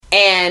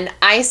And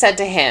I said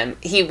to him,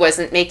 he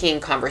wasn't making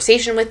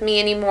conversation with me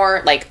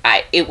anymore. Like,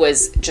 it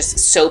was just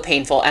so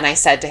painful. And I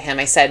said to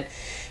him,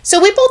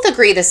 so we both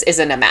agree this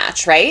isn't a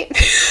match, right?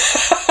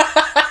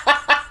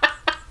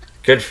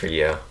 Good for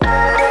you.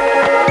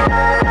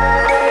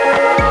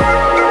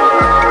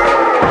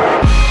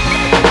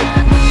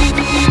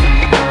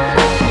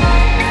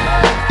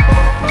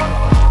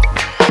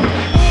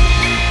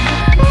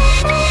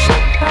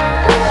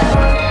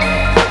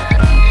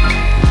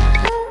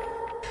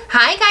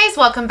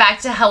 Welcome back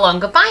to Hello and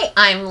Goodbye.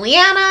 I'm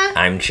Leanna.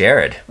 I'm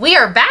Jared. We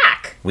are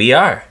back. We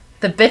are.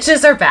 The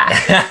bitches are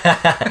back.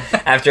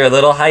 After a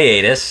little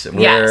hiatus,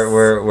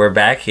 we're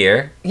back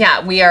here.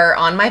 Yeah, we are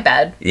on my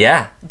bed.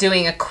 Yeah.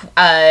 Doing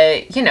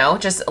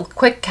just a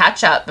quick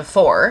catch up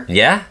before.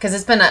 Yeah. Because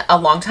it's been a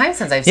long time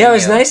since I've seen you. Yeah, it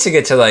was nice to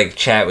get to like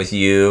chat with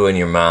you and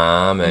your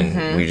mom,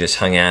 and we just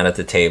hung out at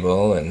the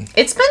table. And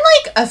it's been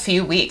like a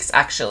few weeks,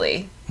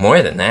 actually.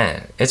 More than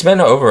that. It's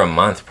been over a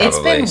month probably it's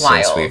been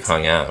wild. Since we've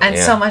hung out. And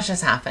so much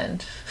has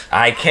happened.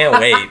 I can't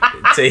wait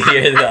to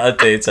hear the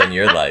updates on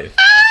your life.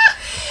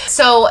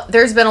 So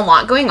there's been a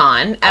lot going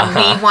on, and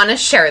we want to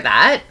share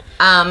that.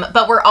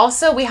 But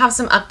we have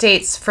some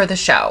updates for the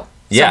show.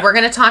 So we're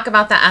going to talk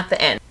about that at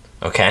the end.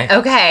 Okay.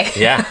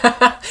 Yeah.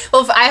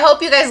 Well, I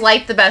hope you guys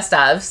liked the best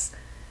ofs.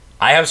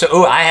 I have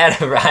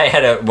I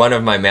had one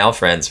of my male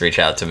friends reach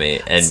out to me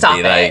and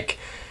like,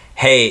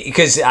 hey,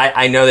 because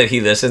I know that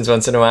he listens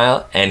once in a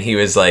while, and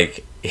he's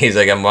like,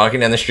 I'm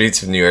walking down the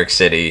streets of New York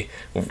City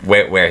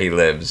where he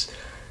lives,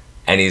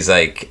 and he's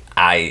like,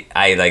 I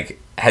like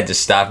had to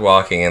stop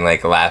walking and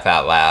like laugh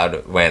out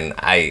loud when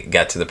I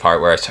got to the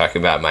part where I was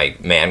talking about my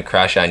man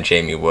crush on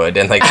Jamie Wood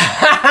and like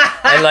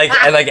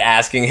and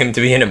asking him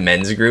to be in a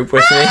men's group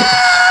with me.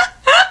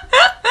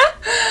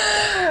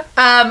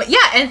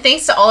 And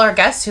thanks to all our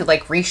guests who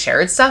like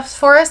reshared stuff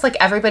for us. Like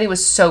everybody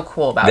was so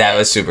cool about it. That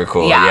was super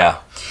cool. Yeah.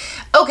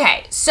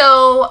 Okay,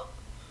 so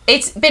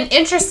it's been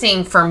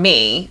interesting for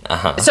me.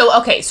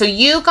 So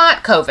you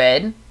got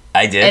COVID.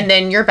 I did. And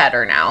then you're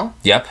better now.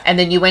 Yep. And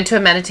then you went to a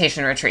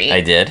meditation retreat.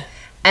 I did.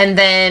 And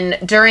then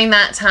during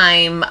that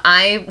time,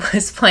 I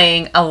was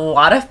playing a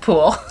lot of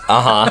pool. So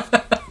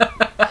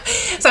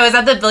I was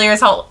at the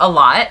billiards hall a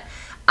lot.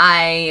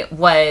 I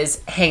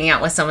was hanging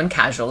out with someone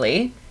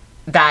casually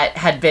that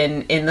had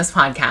been in this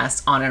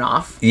podcast on and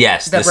off.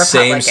 Yes, the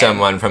same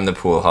someone from the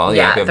pool hall.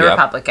 Yeah, the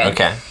Republican.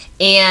 Okay.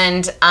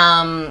 And,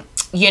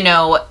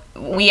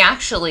 we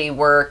actually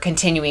were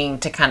continuing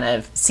to kind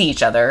of see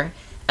each other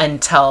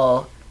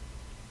until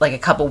like a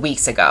couple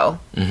weeks ago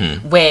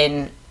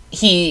when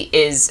he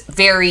is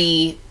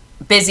very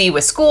busy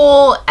with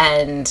school,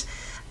 and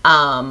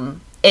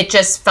it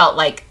just felt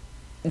like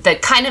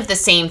the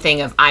same thing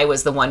of I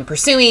was the one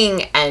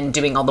pursuing and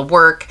doing all the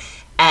work.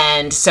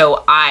 And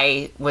so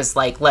I was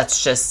like,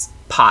 let's just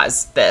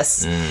pause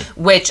this,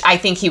 which I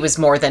think he was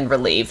more than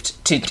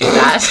relieved to do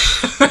that.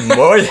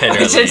 More than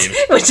relieved.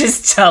 Which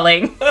is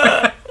telling.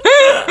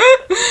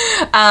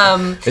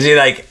 Is he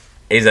like,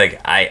 he's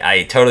like,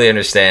 I totally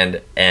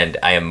understand, and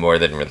I am more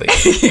than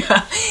relieved.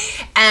 Yeah.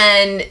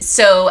 And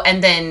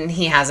then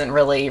he hasn't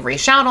really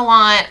reached out a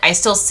lot. I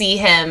still see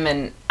him,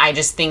 and I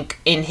just think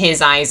in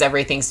his eyes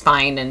everything's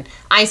fine, and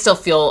I still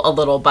feel a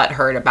little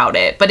butthurt about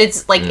it. But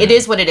it's like, it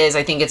is what it is.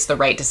 I think it's the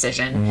right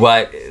decision.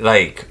 What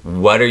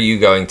are you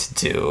going to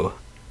do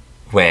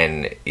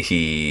when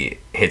he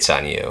hits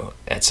on you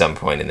at some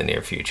point in the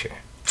near future?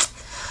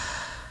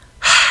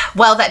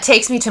 Well, that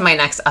takes me to my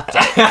next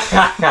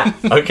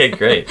update. Okay,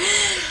 great.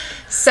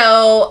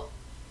 So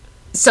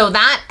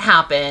that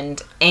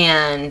happened,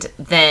 and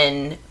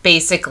then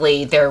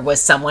basically there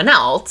was someone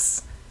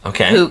else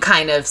who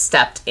kind of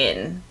stepped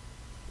in.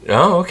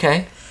 Oh,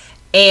 okay.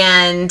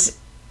 And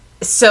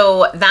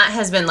so that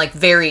has been like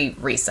very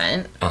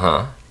recent.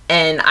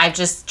 And I'm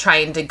just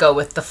trying to go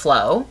with the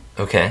flow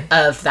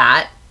of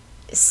that.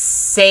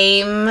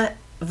 Same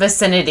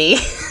vicinity.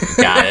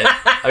 Got it.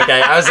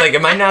 Okay. I was like,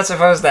 am I not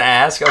supposed to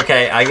ask?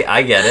 Okay,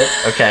 I get it.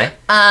 Okay.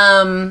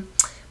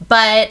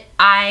 But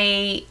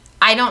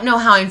I don't know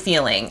how I'm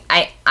feeling.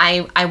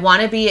 I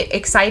want to be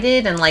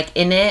excited and like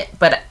in it,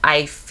 but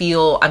I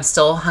feel I'm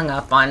still hung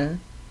up on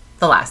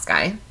the last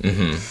guy.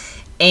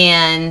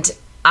 And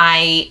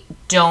I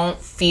don't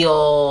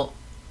feel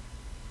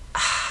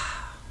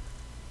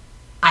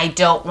I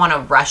don't want to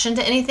rush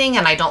into anything,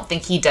 and I don't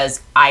think he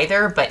does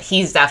either, but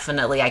he's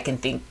definitely, I can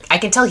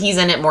tell he's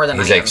in it more than I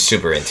am. He's like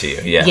super into you.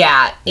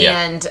 Yeah.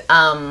 Yeah.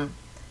 And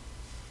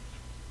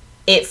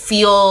it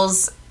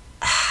feels,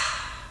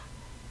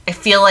 I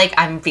feel like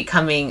I'm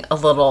becoming a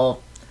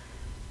little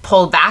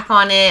pulled back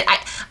on it.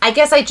 I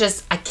guess I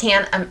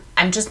can't,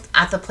 I'm just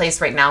at the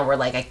place right now where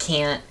like I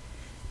can't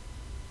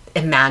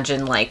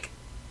imagine like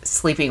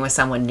sleeping with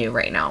someone new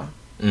right now.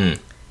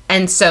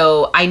 And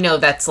so I know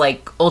that's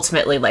like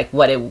ultimately like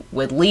what it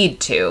would lead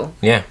to.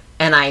 Yeah.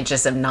 And I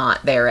just am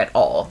not there at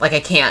all. Like I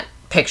can't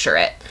picture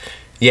it.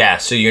 Yeah,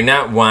 so you're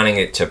not wanting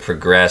it to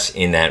progress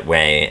in that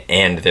way,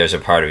 and there's a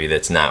part of you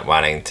that's not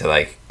wanting to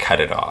like cut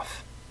it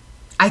off.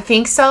 I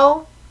think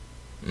so.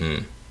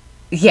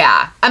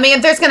 Yeah. I mean,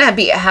 there's going to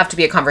have to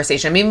be a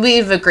conversation. I mean,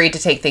 we've agreed to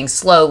take things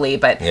slowly,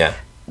 but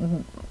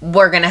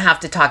we're going to have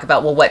to talk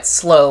about, well, what's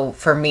slow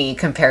for me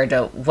compared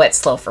to what's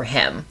slow for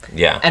him.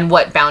 Yeah. And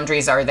what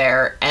boundaries are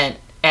there.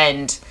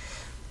 And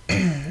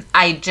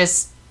I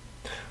just...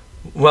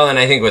 Well, and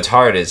I think what's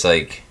hard is,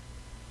 like,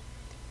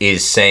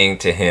 is saying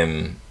to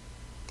him,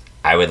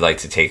 I would like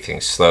to take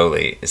things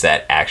slowly. Is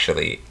that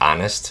actually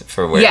honest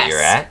for where you're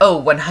at? Oh,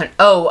 100.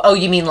 Oh,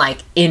 you mean like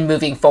in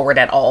moving forward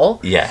at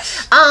all?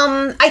 Yes.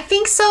 I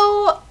think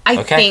so.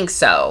 I think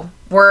so.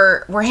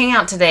 We're hanging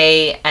out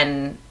today,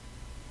 and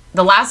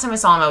the last time I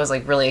saw him, I was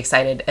like really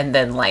excited, and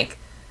then like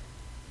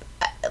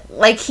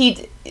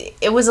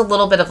it was a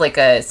little bit of like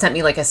sent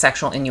me like a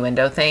sexual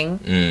innuendo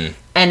thing,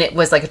 and it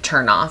was like a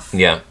turn off.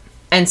 Yeah.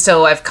 And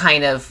so I've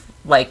kind of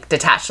like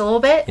detached a little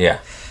bit. Yeah.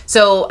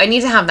 So I need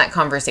to have that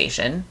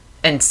conversation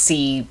and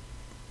see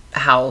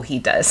how he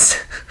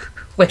does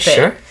with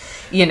it.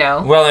 You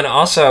know? Well, and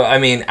also, I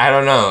mean, I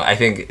don't know. I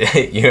think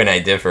you and I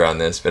differ on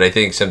this, but I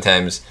think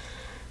sometimes,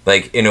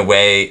 like, in a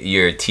way,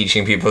 you're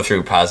teaching people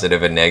through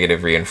positive and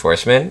negative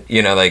reinforcement.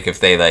 You know, like, if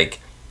they, like,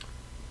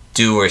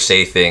 do or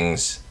say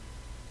things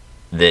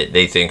that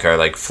they think are,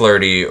 like,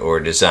 flirty or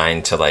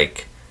designed to,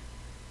 like,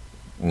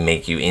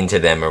 make you into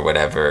them or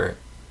whatever,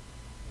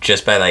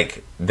 just by,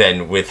 like,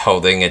 then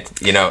withholding it,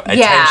 you know,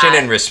 attention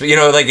and you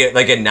know,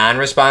 like a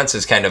non-response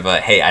is kind of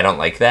a, hey, I don't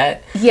like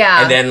that.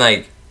 Yeah. And then,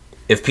 like,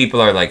 if people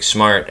are, like,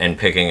 smart and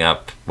picking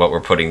up what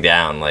we're putting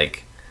down,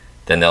 like,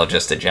 then they'll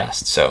just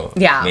adjust. So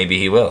maybe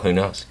he will. Who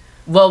knows?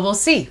 Well, we'll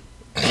see.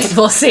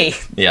 We'll see.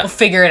 Yeah. We'll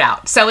figure it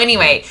out. So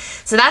anyway,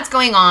 so that's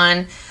going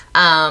on.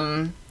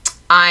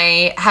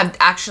 I have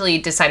actually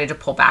decided to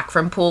pull back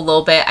from pool a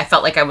little bit. I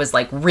felt like I was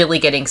like really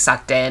getting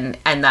sucked in,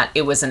 and that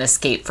it was an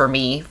escape for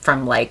me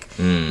from like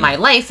my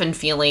life and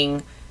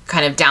feeling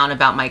kind of down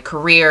about my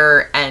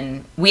career.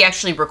 And we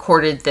actually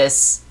recorded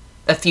this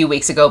a few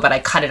weeks ago, but I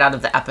cut it out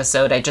of the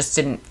episode. I just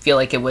didn't feel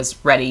like it was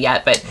ready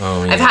yet. But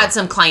I've had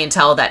some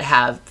clientele that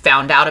have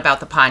found out about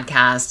the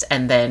podcast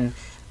and then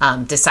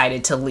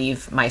decided to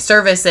leave my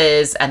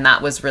services, and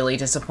that was really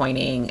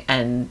disappointing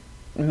and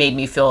made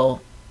me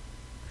feel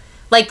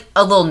like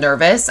a little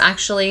nervous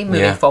actually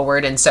moving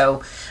forward. And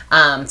so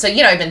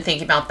you know, I've been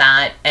thinking about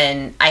that,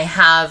 and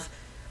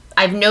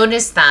I've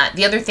noticed that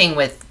the other thing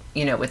with,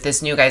 you know, with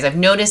this new guys, I've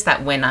noticed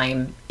that when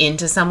I'm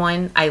into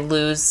someone, I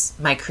lose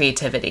my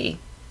creativity.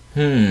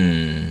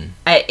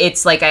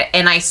 It's like,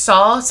 and I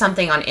saw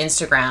something on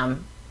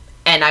Instagram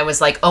and I was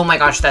like, oh my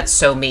gosh, that's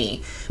so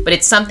me. But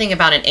it's something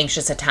about an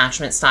anxious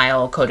attachment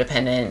style,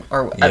 codependent,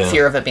 or a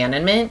fear of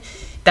abandonment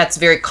that's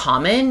very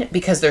common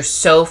because they're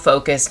so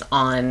focused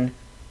on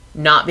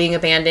not being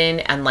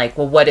abandoned and like,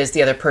 well, what does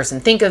the other person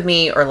think of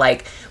me, or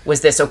like, was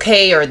this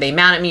okay, or are they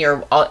mad at me,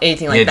 or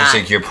anything like that. Just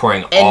like you're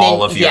pouring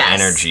all of your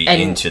energy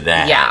into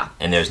that,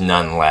 and there's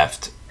none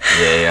left.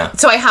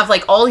 So I have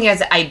like all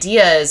these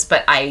ideas,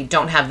 but I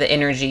don't have the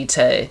energy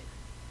to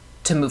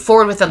move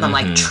forward with them. I'm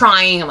like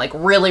trying, I'm like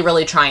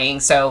really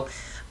trying. So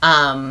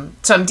I'm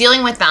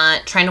dealing with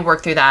that, trying to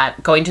work through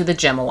that, going to the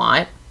gym a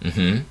lot,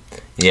 which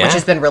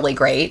has been really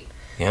great.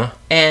 Yeah.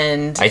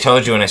 And I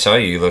told you when I saw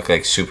you, you look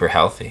like super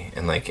healthy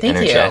and like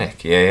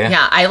energetic.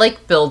 Yeah, I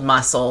like build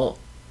muscle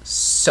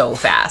so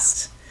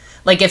fast.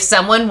 Like if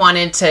someone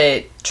wanted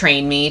to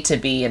train me to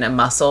be in a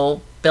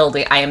muscle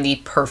building, I am the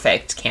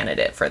perfect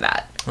candidate for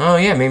that. Oh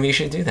yeah, maybe you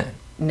should do that.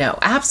 No,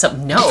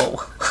 absolutely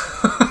no.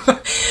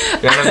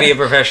 You want to be a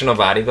professional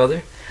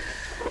bodybuilder?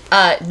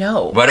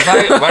 No. What if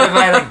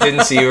I like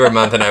didn't see you for a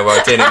month and I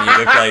walked in and you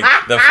looked like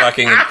the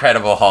fucking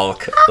Incredible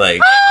Hulk, like.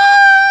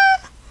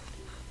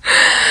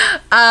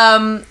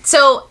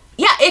 So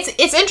yeah,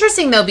 it's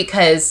interesting though,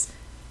 because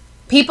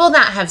people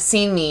that have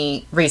seen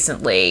me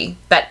recently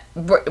that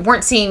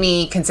weren't seeing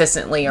me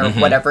consistently or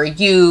whatever,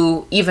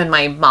 even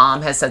my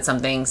mom has said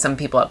something, some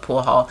people at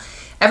Pool Hall,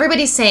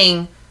 everybody's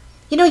saying,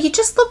 you know, you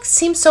just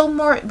seem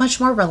much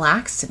more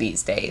relaxed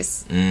these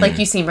days. Like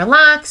you seem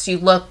relaxed, you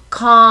look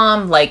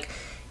calm, like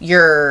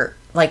you're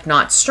like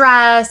not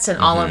stressed and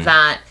all of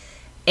that.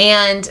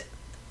 And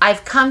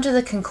I've come to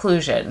the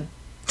conclusion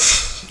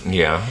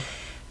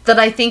that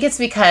I think it's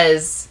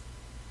because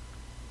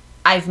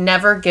I've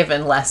never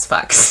given less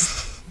fucks.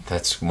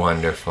 That's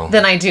wonderful.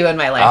 Than I do in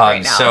my life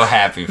right now. I'm so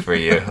happy for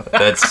you.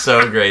 That's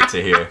so great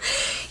to hear.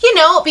 You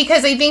know,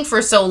 because I think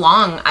for so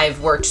long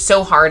I've worked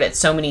so hard at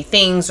so many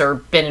things, or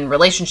been in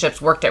relationships,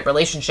 worked at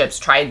relationships,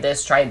 tried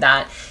this, tried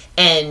that,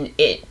 and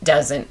it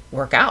doesn't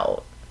work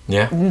out.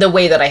 Yeah. The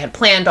way that I had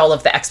planned, all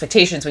of the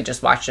expectations. We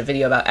just watched a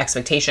video about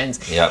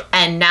expectations. Yep.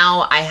 And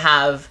now I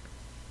have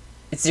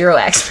zero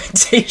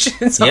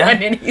expectations on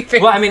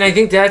anything. Well, I mean, I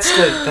think that's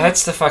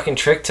the fucking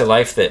trick to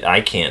life that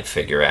I can't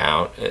figure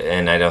out,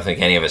 and I don't think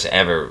any of us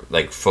ever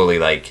like fully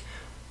like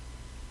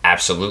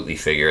absolutely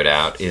figure it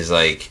out, is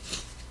like,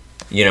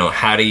 you know,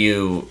 how do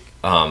you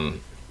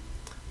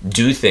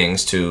do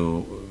things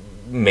to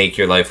make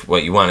your life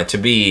what you want it to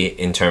be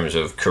in terms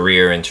of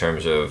career, in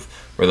terms of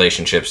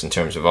relationships, in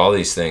terms of all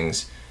these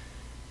things,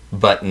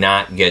 but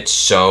not get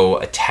so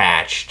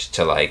attached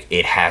to like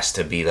it has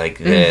to be like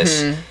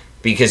this.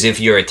 Because if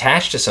you're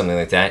attached to something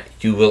like that,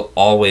 you will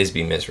always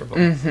be miserable.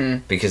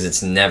 Because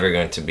it's never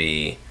going to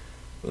be,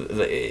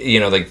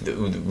 like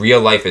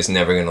real life is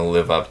never going to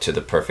live up to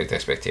the perfect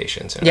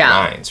expectations in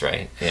our minds,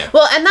 right? Yeah.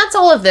 Well, and that's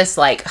all of this,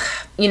 like,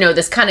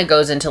 this kind of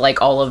goes into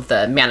like all of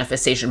the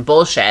manifestation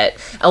bullshit.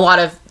 A lot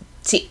of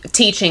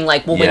teaching,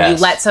 like, well, when you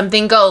let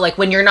something go, like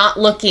when you're not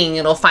looking,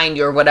 it'll find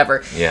you or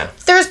whatever. Yeah.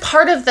 There's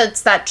part of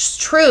that's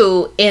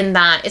true in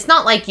that it's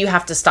not like you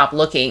have to stop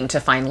looking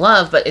to find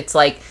love, but it's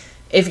like,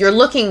 if you're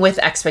looking with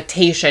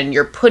expectation,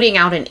 you're putting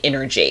out an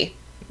energy.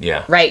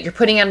 Yeah. Right? You're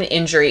putting out an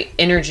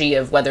energy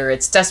of whether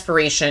it's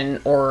desperation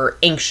or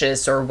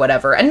anxious or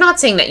whatever. And not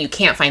saying that you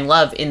can't find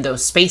love in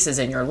those spaces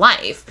in your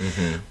life,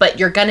 but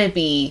you're going to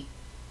be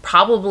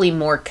probably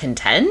more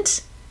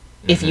content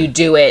if you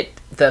do it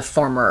the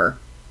former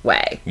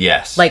way.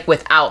 Yes. Like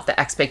without the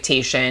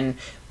expectation,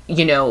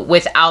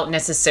 without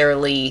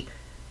necessarily,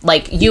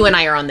 like, you and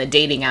I are on the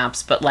dating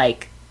apps, but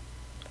like,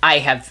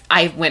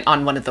 I went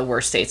on one of the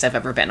worst dates I've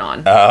ever been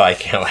on. Oh, I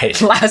can't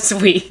wait. Last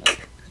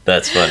week.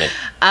 That's funny.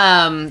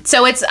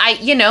 So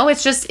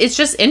it's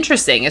just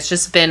interesting. It's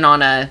just been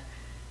on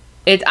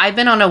I'm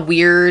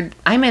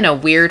in a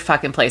weird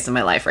fucking place in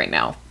my life right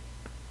now.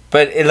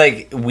 But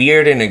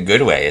weird in a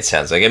good way, it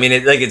sounds like. I mean,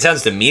 it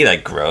sounds to me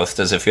like growth.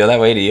 Does it feel that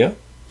way to you?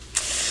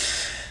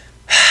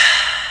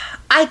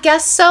 I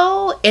guess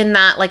so, in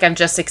that, like, I'm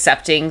just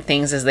accepting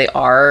things as they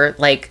are.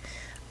 Like,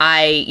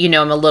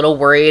 I'm a little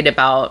worried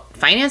about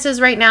finances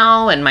right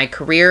now and my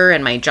career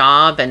and my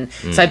job. And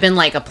so I've been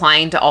like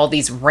applying to all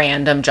these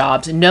random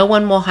jobs. No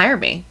one will hire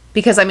me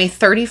because I'm a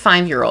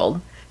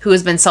 35-year-old who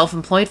has been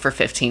self-employed for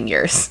 15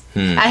 years.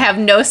 I have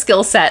no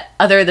skill set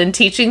other than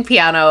teaching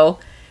piano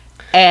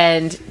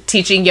and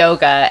teaching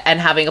yoga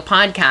and having a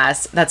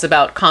podcast that's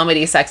about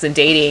comedy, sex, and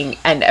dating.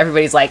 And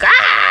everybody's like,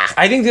 ah!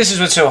 I think this is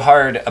what's so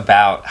hard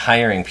about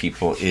hiring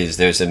people is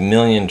there's a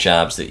million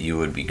jobs that you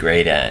would be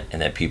great at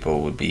and that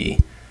people would be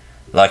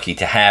lucky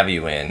to have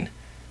you in,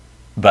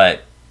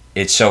 but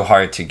it's so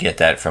hard to get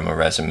that from a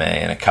resume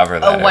and a cover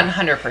letter.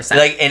 100%.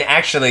 Like, and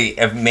actually,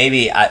 if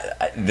maybe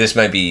this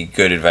might be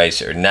good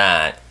advice or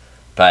not,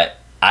 but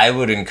I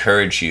would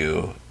encourage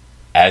you,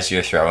 as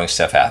you're throwing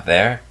stuff out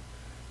there,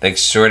 like,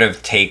 sort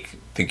of take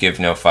the give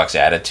no fucks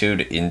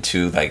attitude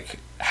into, like,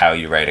 how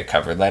you write a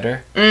cover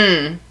letter.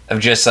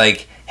 Of just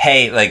like,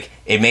 hey, like,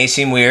 it may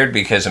seem weird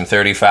because I'm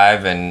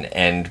 35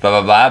 and blah,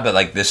 blah, blah, but,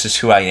 like, this is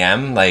who I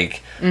am.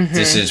 Like,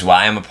 this is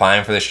why I'm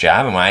applying for this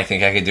job and why I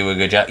think I could do a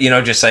good job.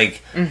 Just,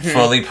 like,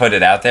 fully put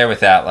it out there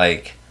without,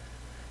 like,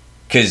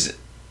 because,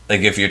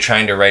 like, if you're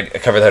trying to write a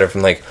cover letter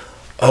from, like,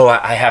 oh,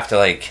 I have to,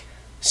 like,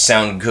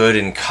 sound good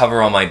and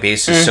cover all my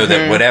bases so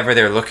that whatever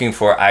they're looking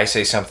for, I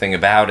say something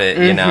about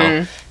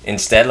it,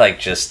 Instead, like,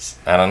 just,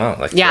 I don't know,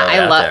 like, throw it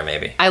out there,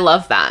 maybe. I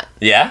love that.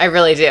 Yeah? I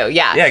really do,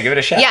 yeah. Yeah, give it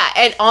a shot. Yeah,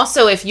 and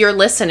also, if you're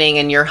listening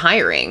and you're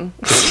hiring,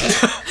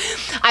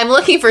 I'm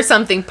looking for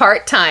something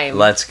part-time.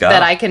 Let's go.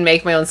 That I can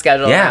make my own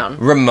schedule around.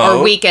 Remote.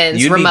 Or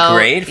weekends, You'd remote. You'd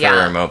be great for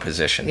a remote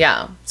position.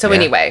 Yeah. So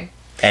anyway.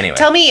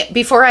 Tell me,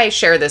 before I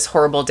share this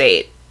horrible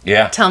date,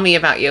 tell me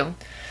about you.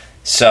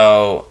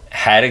 So,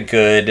 had a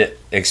good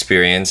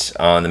experience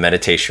on the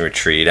meditation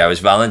retreat. I was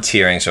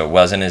volunteering, so it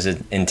wasn't as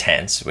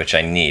intense, which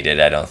I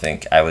needed. I don't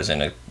think I was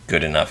in a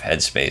good enough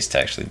headspace to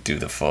actually do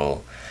the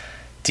full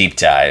deep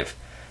dive.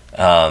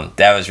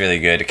 That was really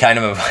good. Kind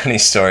of a funny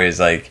story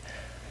is, like,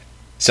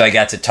 so I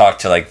got to talk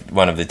to, like,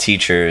 one of the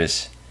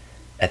teachers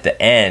at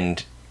the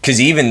end, because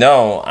even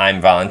though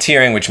I'm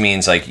volunteering, which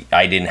means, like,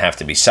 I didn't have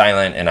to be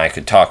silent and I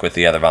could talk with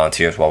the other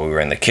volunteers while we were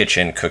in the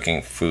kitchen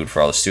cooking food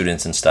for all the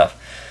students and stuff,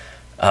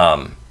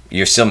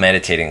 you're still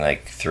meditating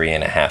like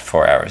 3.5,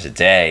 4 hours a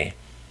day.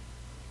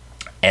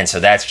 And so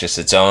that's just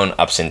its own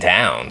ups and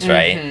downs,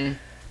 right?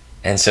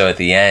 And so at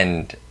the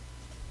end,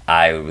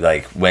 I,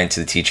 like, went to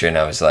the teacher and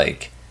I was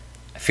like,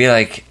 I feel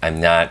like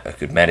I'm not a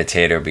good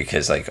meditator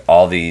because, like,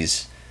 all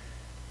these,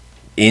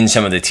 in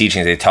some of the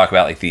teachings, they talk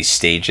about, like, these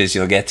stages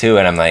you'll get to.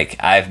 And I'm like,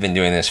 I've been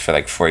doing this for,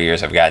 like, 4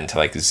 years. I've gotten to,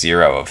 like,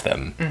 0 of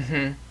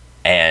them.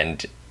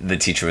 And the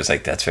teacher was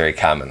like, that's very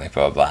common, like,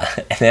 blah, blah,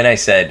 blah. And then I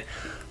said,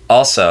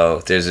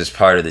 also, there's this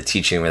part of the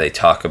teaching where they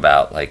talk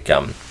about, like,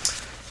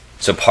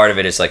 so part of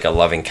it is, like, a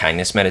loving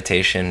kindness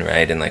meditation,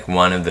 right? And, like,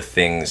 one of the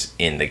things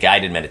in the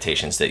guided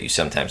meditations that you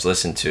sometimes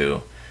listen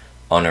to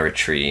on a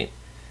retreat,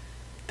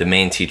 the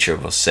main teacher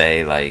will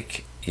say,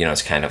 like,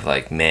 it's kind of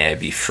like, may I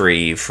be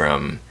free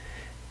from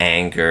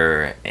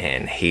anger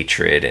and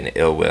hatred and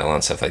ill will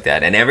and stuff like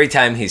that. And every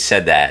time he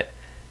said that,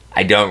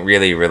 I don't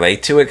really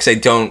relate to it because I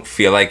don't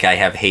feel like I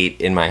have hate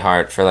in my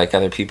heart for, like,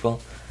 other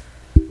people.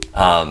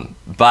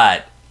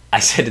 But I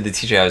said to the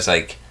teacher, I was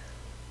like,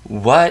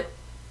 what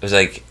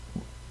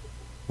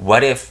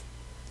if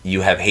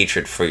you have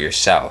hatred for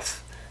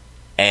yourself?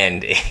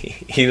 And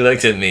he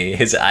looked at me,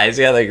 his eyes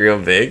got, like, real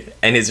big,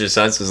 and his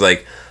response was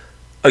like,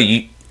 oh,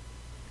 you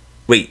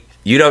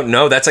don't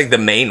know? That's, like, the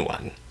main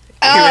one.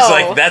 He was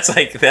like,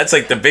 that's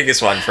like the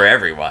biggest one for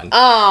everyone.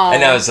 Oh.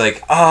 And I was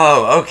like,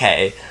 oh,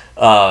 okay.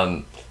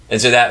 And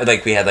so that,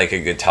 like, we had, like,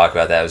 a good talk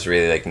about that. It was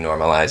really, like,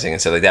 normalizing and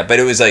stuff like that. But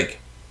it was like,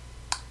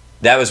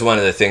 that was one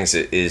of the things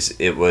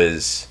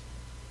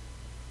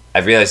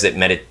I've realized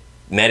that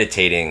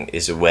meditating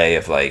is a way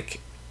of like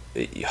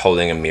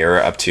holding a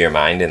mirror up to your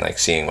mind and like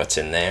seeing what's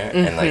in there,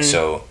 and like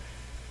so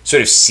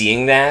sort of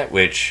seeing that,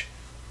 which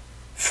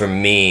for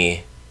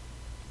me,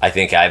 I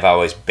think I've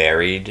always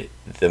buried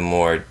the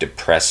more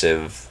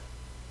depressive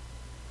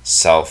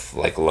self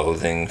like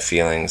loathing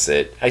feelings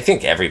that I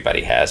think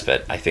everybody has,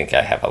 but I think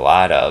I have a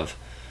lot of.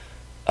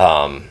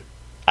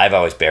 I've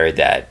always buried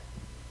that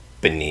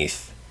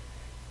beneath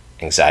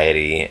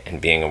anxiety and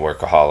being a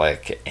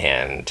workaholic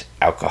and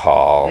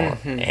alcohol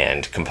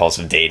and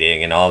compulsive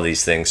dating and all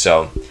these things.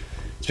 So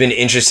it's been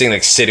interesting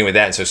like sitting with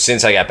that. And so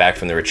since I got back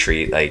from the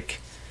retreat, like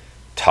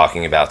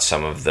talking about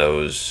some of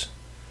those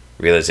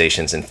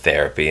realizations in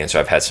therapy, and so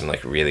I've had some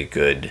like really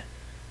good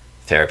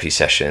therapy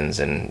sessions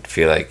and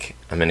feel like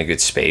I'm in a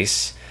good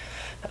space.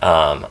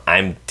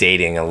 I'm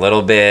dating a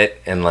little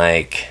bit and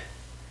like,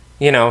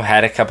 you know,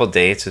 had a couple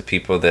dates with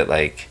people that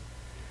like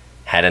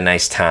had a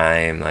nice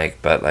time,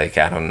 like, but like,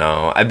 I don't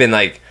know. I've been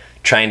like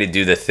trying to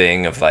do the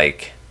thing of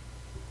like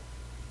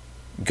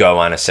go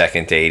on a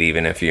second date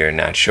even if you're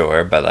not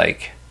sure, but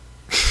like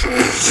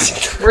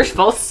we're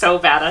both so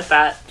bad at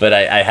that. But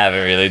I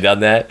haven't really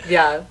done that.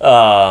 Yeah.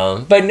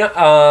 But no,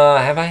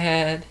 have I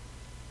had?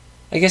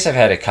 I guess I've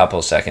had a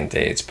couple second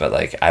dates, but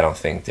like I don't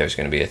think there's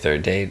going to be a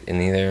third date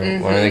in either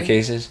one of the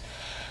cases.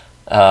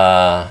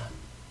 But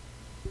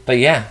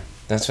yeah,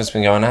 that's what's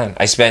been going on.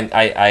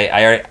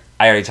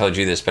 I already told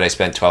you this, but I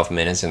spent 12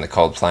 minutes in the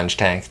cold plunge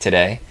tank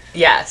today.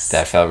 Yes.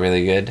 That felt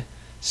really good.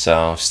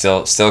 So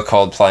still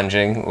cold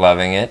plunging,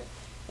 loving it.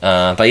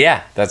 But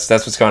yeah, that's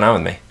what's going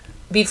on with me.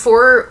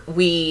 Before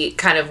we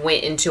kind of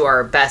went into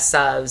our best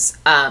ofs,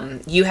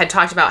 you had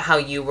talked about how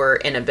you were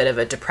in a bit of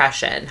a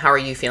depression. How are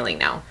you feeling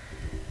now?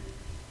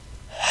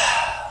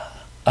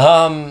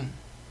 I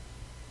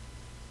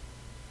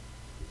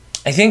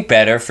think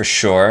better for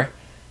sure.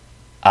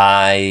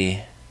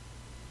 I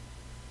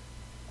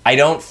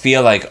don't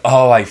feel like,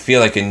 I feel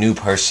like a new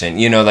person.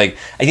 You know, like,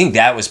 I think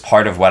that was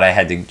part of what I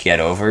had to get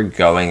over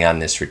going on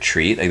this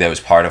retreat. Like, that was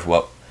part of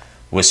what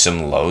was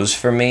some lows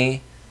for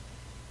me,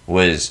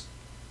 was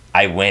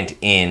I went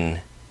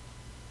in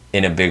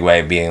a big way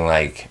of being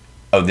like,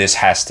 oh, this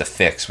has to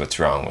fix what's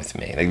wrong with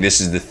me. Like, this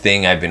is the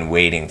thing I've been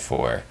waiting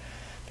for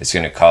that's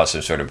going to cause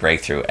some sort of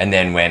breakthrough. And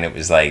then when it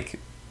was like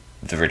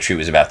the retreat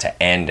was about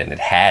to end and it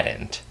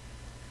hadn't,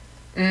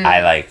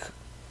 I like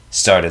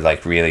started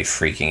like really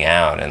freaking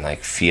out and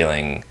like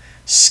feeling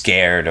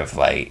scared of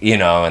like, you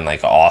know, and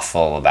like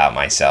awful about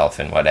myself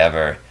and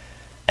whatever.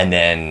 And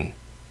then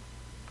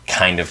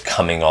kind of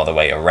coming all the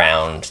way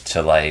around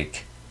to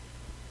like,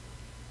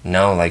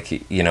 no,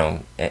 like, you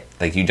know,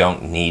 like you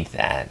don't need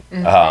that.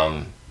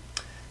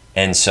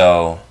 And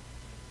so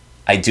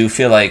I do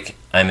feel like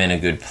I'm in a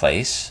good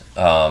place.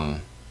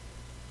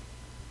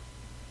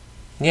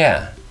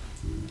 Yeah,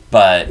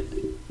 but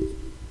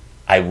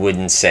I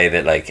wouldn't say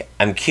that like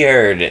I'm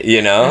cured,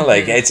 you know,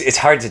 like it's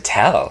hard to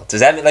tell. Does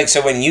that mean like,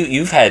 so when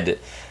you've had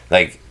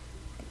like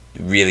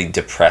really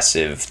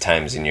depressive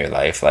times in your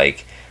life,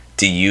 like,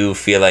 do you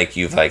feel like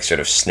you've like sort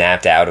of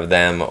snapped out of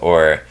them,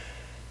 or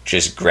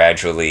just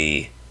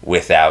gradually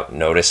without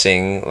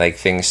noticing like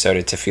things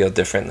started to feel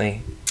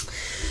differently?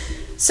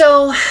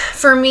 So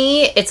for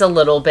me, it's a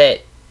little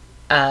bit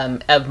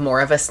of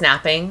more of a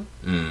snapping.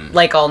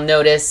 Like I'll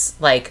notice,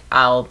 like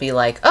I'll be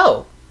like,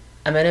 oh,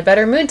 I'm in a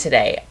better mood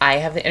today. I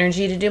have the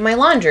energy to do my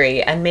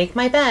laundry and make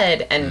my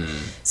bed. And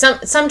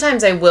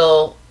sometimes I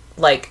will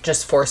like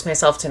just force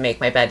myself to make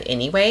my bed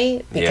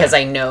anyway, because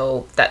I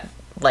know that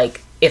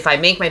like if I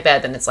make my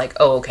bed, then it's like,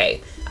 oh,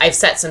 okay, I've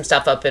set some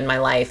stuff up in my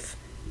life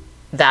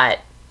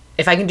that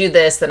if I can do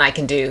this, then I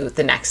can do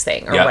the next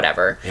thing or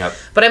whatever.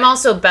 But I'm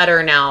also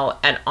better now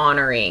at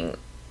honoring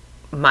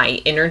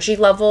my energy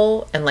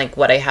level and like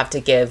what I have to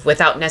give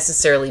without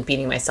necessarily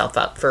beating myself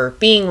up for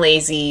being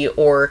lazy,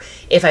 or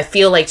if I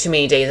feel like too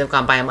many days have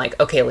gone by, I'm like,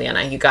 okay,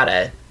 Leanna, you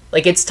gotta,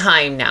 like, it's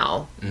time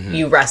now.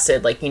 You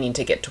rested, like you need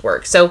to get to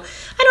work. So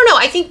I don't know.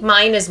 I think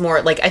mine is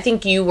more like, I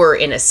think you were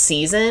in a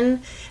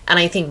season, and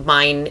I think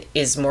mine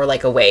is more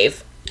like a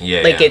wave.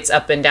 It's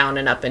up and down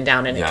and up and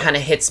down, and it kind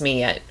of hits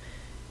me at,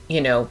 you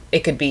know,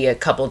 it could be a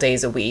couple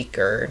days a week,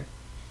 or,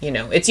 you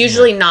know, it's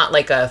usually not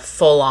like a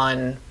full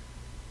on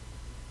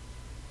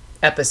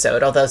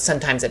episode, although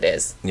sometimes it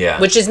is.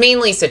 Which is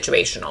mainly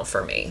situational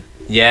for me.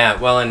 Yeah,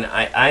 well, and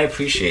I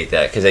appreciate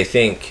that, because I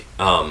think,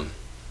 oh,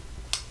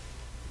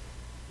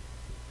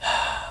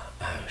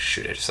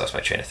 shoot, I just lost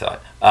my train of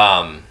thought.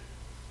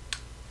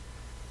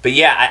 But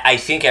yeah, I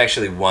think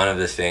actually one of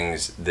the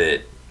things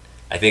that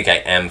I think I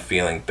am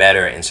feeling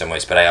better in some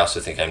ways, but I also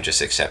think I'm just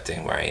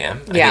accepting where I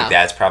am. I think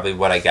that's probably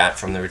what I got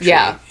from the retreat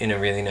in a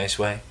really nice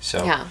way.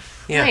 So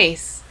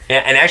Nice.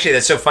 Yeah, and actually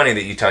that's so funny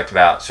that you talked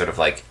about sort of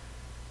like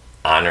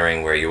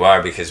honoring where you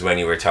are, because when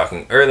you were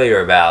talking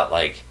earlier about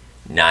like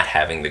not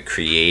having the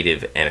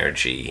creative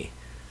energy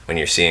when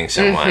you're seeing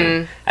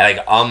someone, I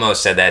like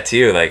almost said that to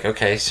you, like,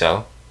 okay,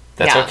 so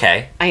that's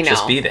okay. I know.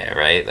 Just be there,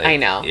 right? Like, I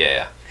know.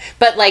 Yeah.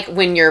 But like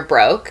when you're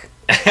broke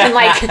and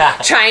like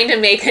trying to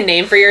make a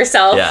name for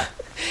yourself,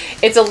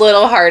 it's a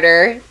little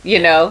harder, you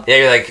know.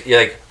 Yeah, you're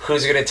like,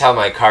 who's gonna tell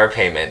my car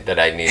payment that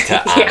I need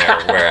to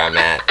honor where I'm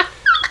at?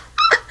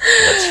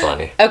 That's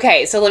funny.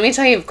 Okay, so let me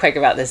tell you quick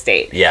about this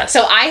date. Yes.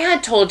 So I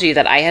had told you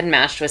that I had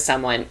matched with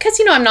someone because,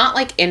 you know, I'm not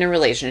like in a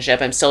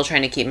relationship. I'm still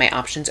trying to keep my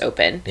options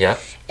open. Yeah.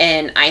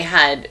 And I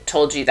had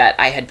told you that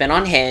I had been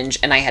on Hinge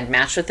and I had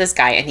matched with this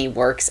guy and he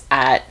works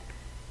at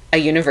a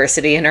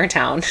university in our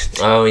town.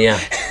 Oh, yeah.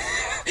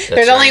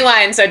 There's only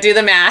one, so do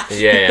the math.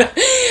 Yeah.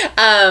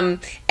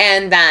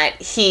 And that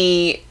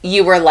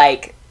you were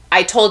like,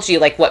 I told you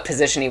like what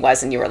position he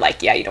was and you were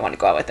like, yeah, you don't want to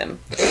go out with him.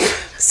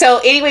 So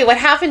anyway, what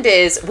happened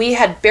is we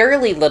had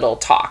barely little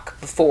talk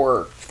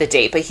before the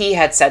date, but he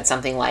had said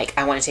something like,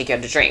 I want to take you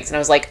out to drinks. And I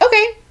was like,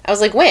 okay. I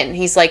was like, when?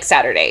 He's like,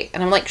 Saturday.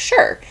 And I'm like,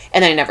 sure.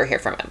 And then I never hear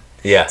from him.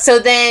 Yeah. So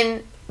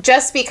then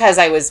just because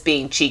I was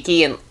being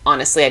cheeky and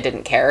honestly I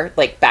didn't care,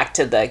 like back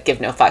to the give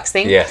no fucks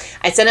thing. Yeah.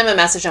 I sent him a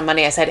message on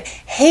Monday. I said,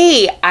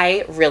 hey,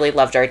 I really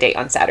loved our date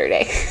on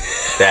Saturday.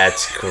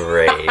 That's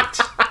great.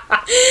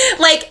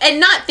 Like, and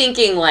not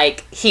thinking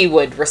like he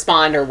would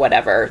respond or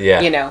whatever,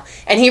 you know.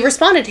 And he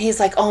responded. He's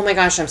like, oh my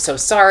gosh, I'm so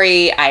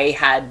sorry. I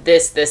had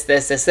this,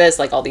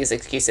 like all these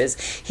excuses.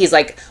 He's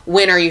like,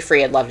 when are you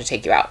free? I'd love to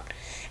take you out.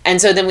 And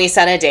so then we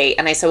set a date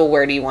and I said, well,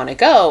 where do you want to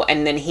go?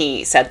 And then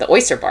he said the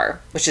Oyster Bar,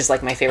 which is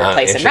like my favorite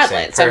place in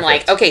Redlands. So I'm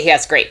like, okay, he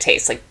has great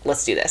taste. Like,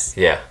 let's do this.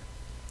 Yeah.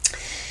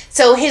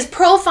 So his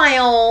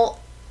profile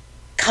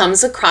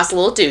comes across a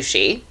little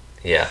douchey.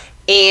 Yeah.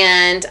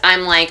 And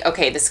I'm like,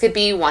 okay, this could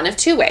be one of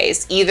two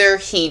ways. Either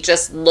he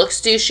just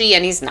looks douchey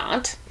and he's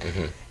not,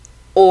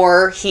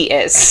 or he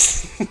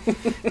is.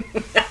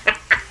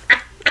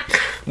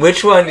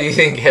 Which one do you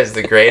think has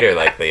the greater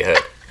likelihood?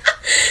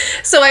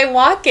 So I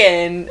walk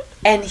in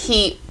and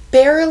he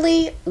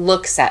barely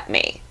looks at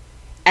me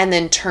and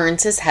then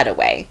turns his head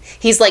away.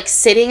 He's like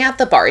sitting at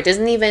the bar. He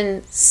doesn't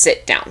even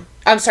sit down.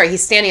 I'm sorry,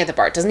 he's standing at the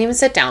bar. Doesn't even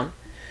sit down.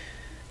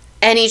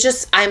 And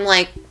I'm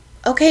like,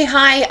 okay,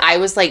 hi. I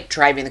was like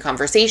driving the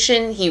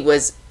conversation. He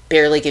was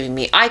barely giving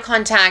me eye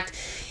contact.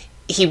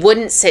 He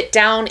wouldn't sit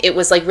down. It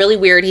was like really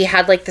weird. He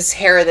had like this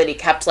hair that he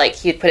kept like,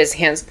 he'd put his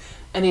hands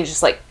and he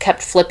just like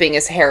kept flipping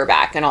his hair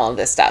back and all of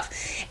this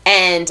stuff.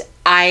 And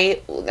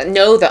I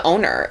know the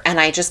owner and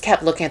I just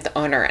kept looking at the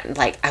owner and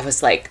like, I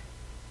was like,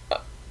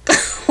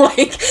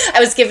 like I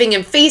was giving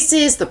him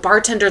faces. The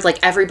bartender, like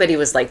everybody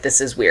was like,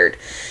 this is weird.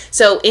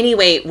 So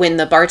anyway, when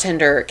the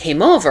bartender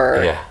came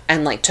over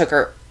and like took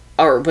her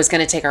or was going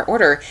to take our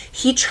order,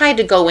 he tried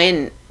to go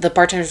in. The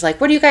bartender was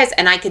like, what do you guys?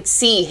 And I could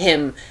see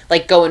him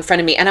like go in front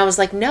of me. And I was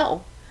like,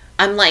 no,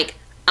 I'm like,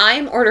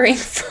 I'm ordering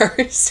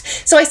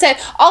first. So I said,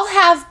 I'll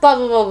have blah,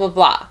 blah, blah, blah,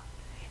 blah.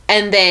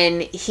 And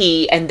then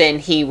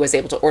he was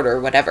able to order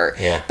whatever.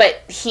 Yeah.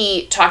 But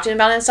he talked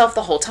about himself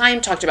the whole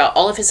time, talked about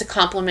all of his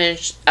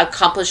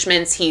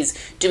accomplishments.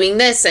 He's doing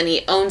this and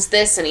he owns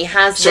this and he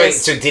has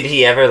this. So did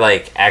he ever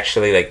like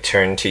actually like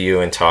turn to you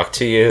and talk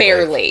to you?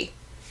 Barely.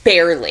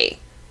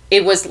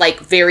 It was like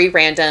very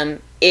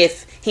random.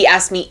 If he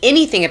asked me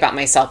anything about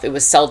myself, it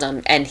was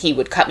seldom, and he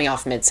would cut me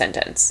off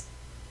mid-sentence.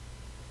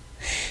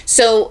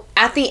 So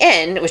at the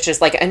end, which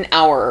is like an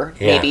hour,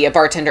 maybe, a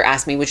bartender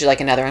asked me, would you like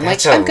another? I'm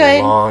like, I'm good.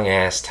 That's a long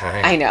ass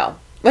time. I know.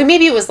 Well,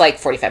 maybe it was like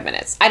 45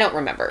 minutes. I don't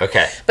remember.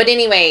 Okay. But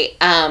anyway,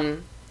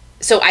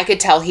 so I could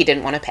tell he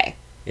didn't want to pay.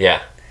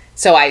 Yeah.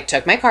 So I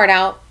took my card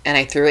out and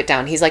I threw it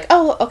down. He's like,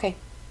 oh, okay.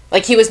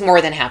 Like he was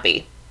more than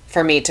happy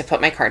for me to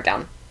put my card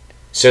down.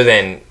 So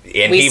then,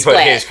 and he put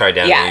his card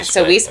down. Yeah,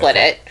 so we split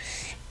it.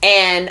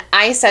 And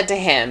I said to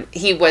him,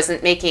 he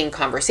wasn't making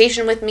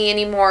conversation with me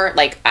anymore.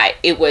 Like,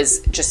 it was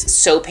just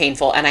so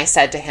painful. And I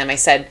said to him, I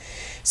said,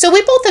 so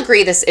we both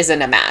agree this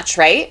isn't a match,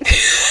 right?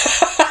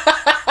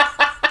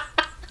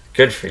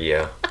 Good for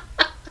you.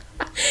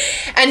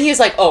 And he was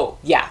like, oh,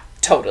 yeah,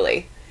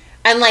 totally.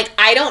 And, like,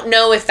 I don't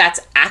know if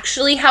that's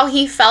actually how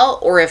he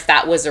felt or if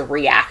that was a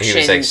reaction he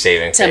was, like,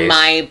 saving to face.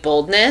 My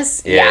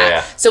boldness.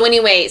 Yeah. So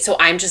anyway, so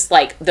I'm just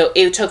like,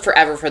 it took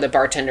forever for the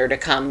bartender to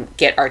come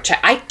get our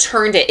check. I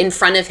turned it in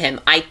front of him.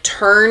 I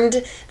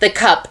turned the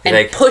cup and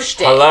like,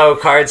 pushed it. Hello,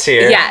 cards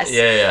here. Yes.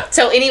 Yeah.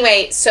 So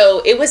anyway,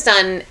 so it was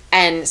done.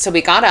 And so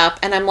we got up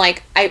and I'm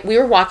like, we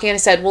were walking and I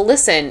said, well,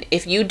 listen,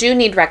 if you do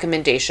need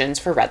recommendations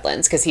for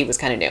Redlands, because he was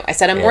kind of new, I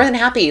said, I'm more than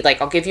happy.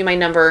 Like, I'll give you my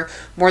number.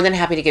 More than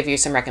happy to give you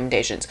some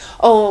recommendations.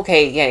 Oh,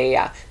 okay.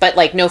 Yeah. But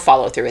like no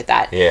follow through with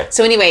that. Yeah.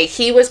 So anyway,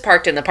 he was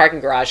parked in the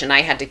parking garage and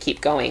I had to keep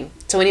going.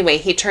 So anyway,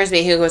 he turns to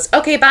me, he goes,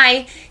 okay,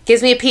 bye.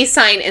 Gives me a peace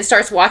sign and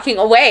starts walking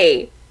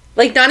away.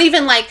 Like, not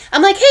even like,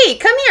 I'm like, hey,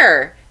 come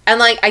here. And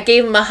like, I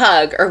gave him a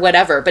hug or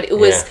whatever, but it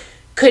was,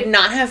 could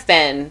not have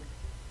been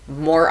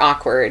more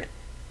awkward.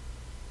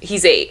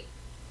 He's a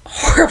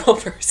horrible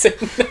person.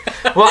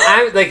 Well,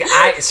 I'm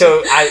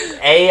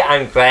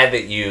glad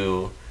that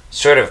you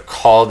sort of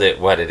called it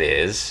what it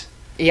is.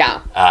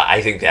 Yeah.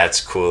 I think that's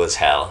cool as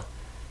hell.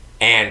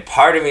 And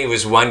part of me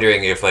was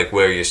wondering if like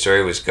where your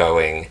story was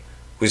going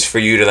was for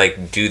you to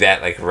like do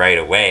that like right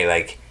away.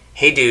 Like,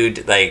 hey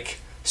dude, like,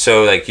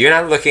 so like you're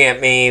not looking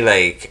at me,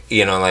 like,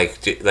 you know,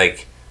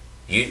 like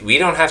we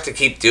don't have to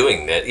keep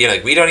doing that. You know,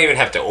 like we don't even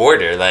have to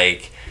order.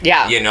 Like,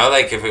 Yeah. You know,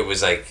 like if it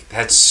was like,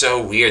 that's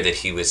so weird that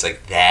he was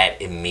like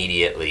that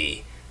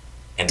immediately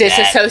and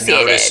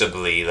disassociated. That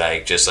noticeably,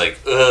 like just like,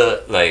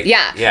 like.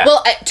 Yeah.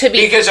 Well,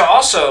 because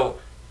also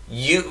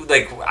you,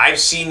 like, I've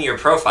seen your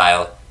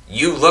profile.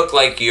 You look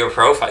like your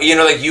profile. You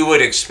know, like you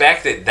would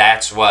expect that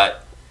that's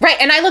what. Right,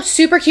 and I looked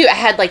super cute. I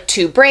had like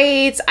 2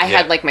 braids. I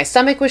had like my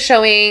stomach was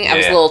showing. I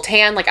was a little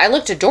tan. Like I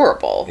looked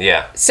adorable.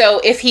 Yeah.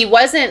 So if he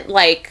wasn't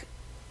like,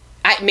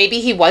 maybe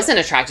he wasn't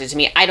attracted to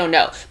me. I don't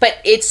know. But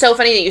it's so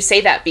funny that you say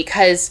that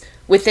because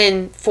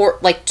within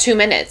 2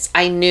 minutes,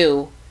 I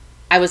knew.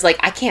 I was like,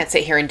 I can't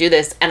sit here and do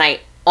this. And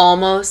I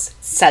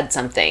almost said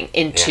something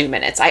in 2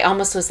 minutes. I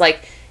almost was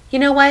like, you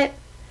know what?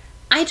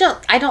 I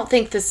don't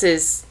think this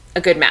is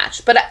a good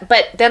match. But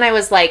then I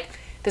was like,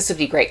 this would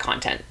be great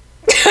content.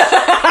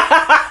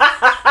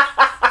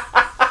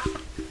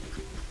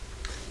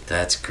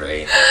 That's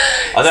great.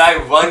 Although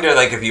I wonder,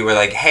 like, if you were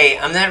like, hey,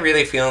 I'm not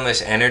really feeling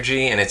this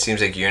energy, and it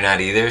seems like you're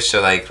not either, so,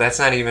 like, let's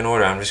not even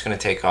order. I'm just going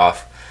to take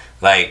off.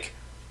 Like,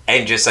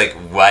 and just, like,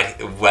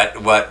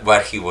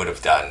 what he would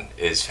have done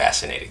is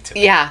fascinating to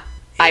me. Yeah,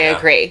 I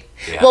agree.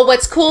 Yeah. Well,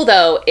 what's cool,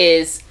 though,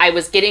 is I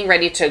was getting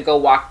ready to go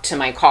walk to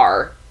my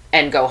car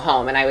and go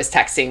home, and I was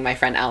texting my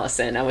friend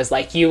Allison. I was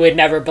like, you would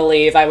never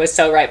believe I was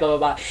so right, blah,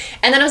 blah, blah.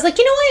 And then I was like,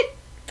 you know what?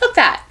 Fuck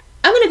that.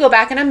 I'm going to go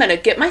back and I'm going to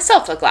get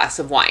myself a glass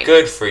of wine.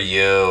 Good for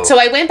you. So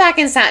I went back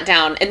and sat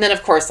down, and then,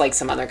 of course, like,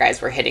 some other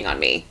guys were hitting on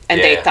me. And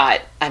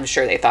I'm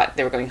sure they thought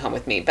they were going home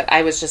with me. But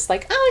I was just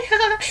like, oh,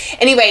 yeah.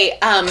 Anyway,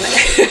 I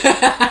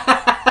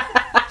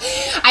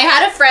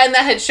had a friend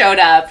that had showed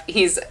up.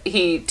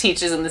 He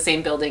teaches in the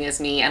same building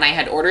as me. And I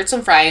had ordered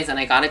some fries, and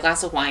I got a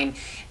glass of wine.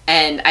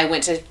 And I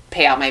went to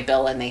pay out my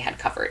bill, and they had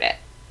covered it.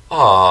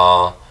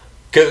 Aww.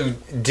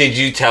 Did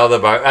you tell the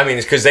bar? I mean,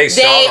 it's because they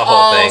saw the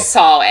whole thing. They all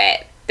saw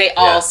it. They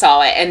all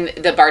saw it. And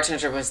the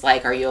bartender was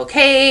like, are you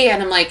okay?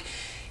 And I'm like,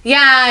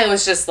 yeah, it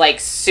was just like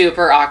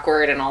super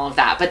awkward and all of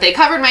that. But they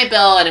covered my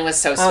bill and it was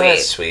so sweet. Oh,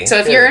 that's sweet. So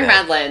if you're in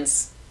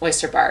Redlands,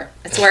 Oyster Bar,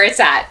 that's where it's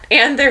at.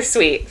 And they're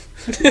sweet.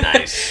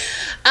 Nice.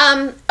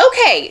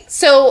 Okay,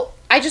 so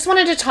I just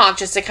wanted to talk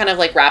just to kind of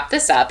like wrap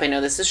this up. I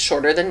know this is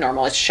shorter than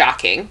normal. It's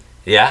shocking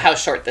how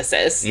short this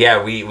is.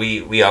 Yeah,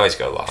 we always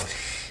go long.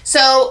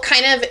 So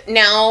kind of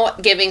now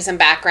giving some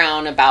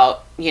background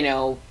about, you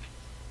know,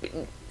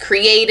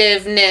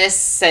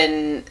 creativeness,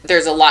 and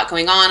there's a lot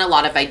going on, a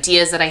lot of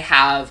ideas that I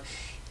have,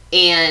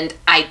 and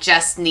I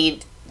just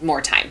need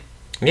more time.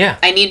 Yeah.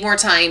 I need more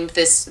time.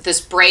 This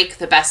break,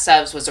 the Best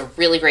Ofs, was a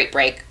really great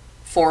break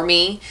for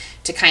me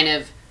to kind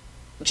of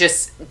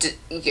just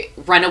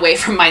run away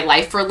from my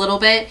life for a little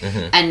bit.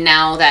 Mm-hmm. And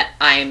now that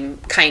I'm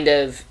kind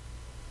of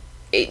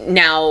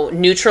now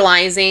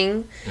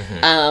neutralizing,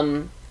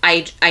 mm-hmm.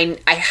 I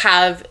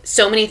have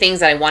so many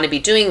things that I want to be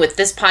doing with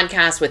this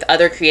podcast, with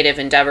other creative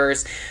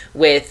endeavors,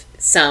 with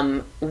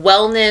some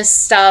wellness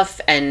stuff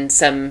and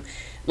some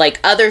like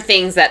other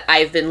things that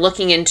I've been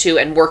looking into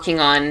and working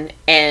on.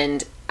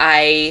 And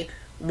I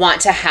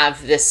want to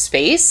have this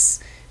space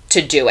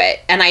to do it.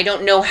 And I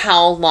don't know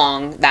how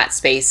long that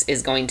space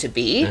is going to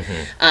be,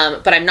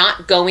 mm-hmm. But I'm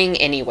not going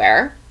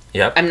anywhere.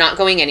 Yep. I'm not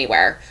going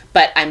anywhere,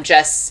 but I'm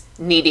just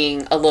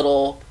needing a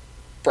little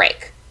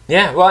break.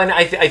 Yeah. Well, and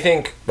I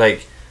think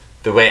like,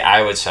 the way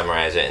I would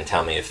summarize it, and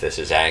tell me if this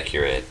is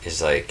accurate,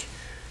 is like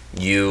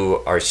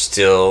you are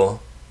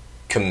still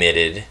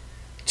committed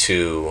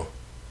to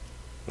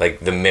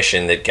like the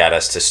mission that got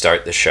us to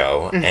start the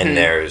show, mm-hmm.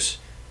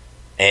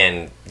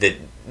 and that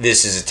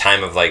this is a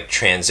time of like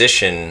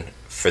transition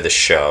for the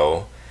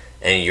show,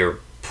 and you're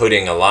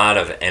putting a lot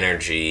of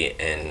energy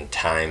and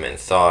time and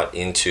thought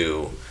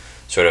into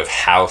sort of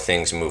how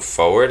things move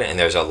forward, and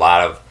there's a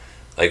lot of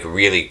like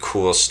really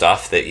cool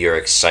stuff that you're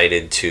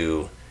excited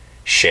to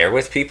share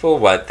with people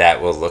what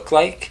that will look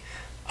like,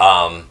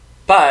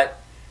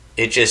 but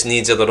it just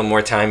needs a little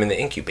more time in the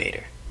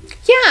incubator.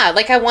 Yeah,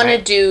 like I want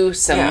to do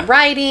some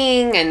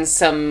writing and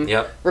some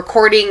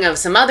recording of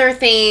some other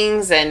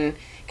things, and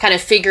kind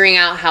of figuring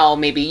out how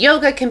maybe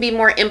yoga can be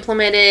more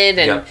implemented,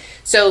 and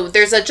so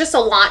there's just a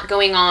lot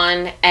going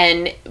on.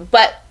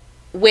 But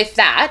with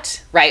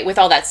that, right, with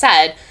all that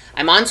said,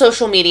 I'm on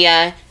social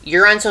media,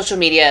 you're on social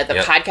media, the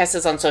podcast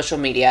is on social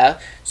media.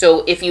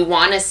 So if you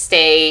want to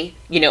stay,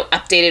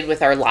 updated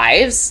with our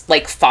lives,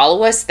 like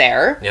follow us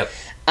there. Yep.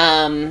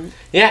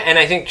 Yeah, and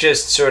I think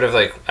just sort of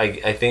like,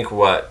 I think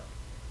what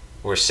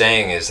we're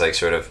saying is like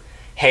sort of,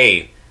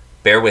 hey,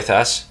 bear with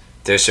us.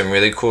 There's some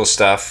really cool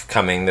stuff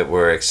coming that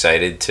we're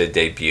excited to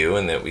debut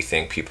and that we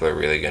think people are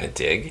really going to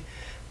dig.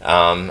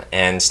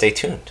 And stay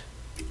tuned.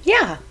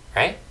 Yeah.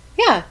 Right?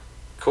 Yeah.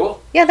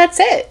 Cool. Yeah, that's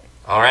it.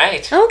 All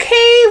right.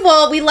 Okay.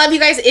 Well, we love you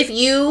guys. If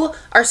you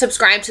are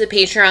subscribed to the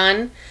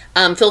Patreon,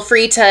 feel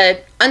free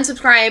to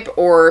unsubscribe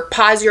or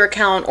pause your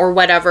account or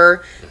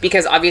whatever,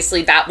 because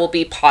obviously that will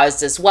be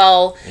paused as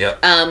well.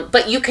 Yep.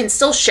 But you can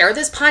still share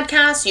this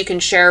podcast. You can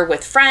share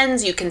with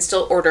friends. You can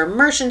still order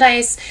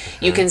merchandise.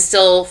 Mm-hmm. You can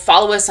still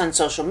follow us on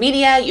social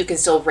media. You can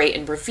still rate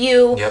and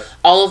review. Yep.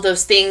 All of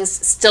those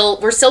things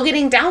we're still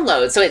getting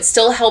downloads. So it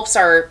still helps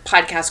our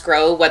podcast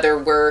grow, whether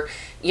we're,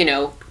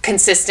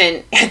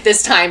 consistent at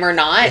this time or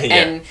not.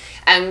 Yeah.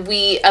 And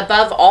we,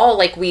 above all,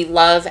 like, we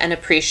love and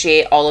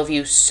appreciate all of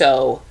you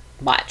so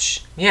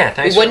much. Yeah,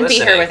 thanks. We wouldn't for be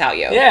listening. here without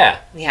you. Yeah.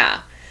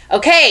 Yeah.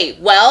 Okay,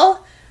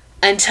 well,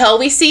 until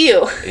we see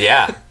you.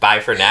 Yeah. Bye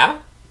for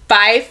now.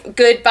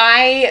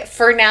 Goodbye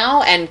for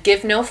now, and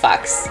give no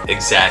fucks.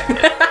 Exactly.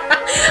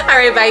 All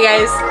right, bye,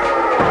 guys.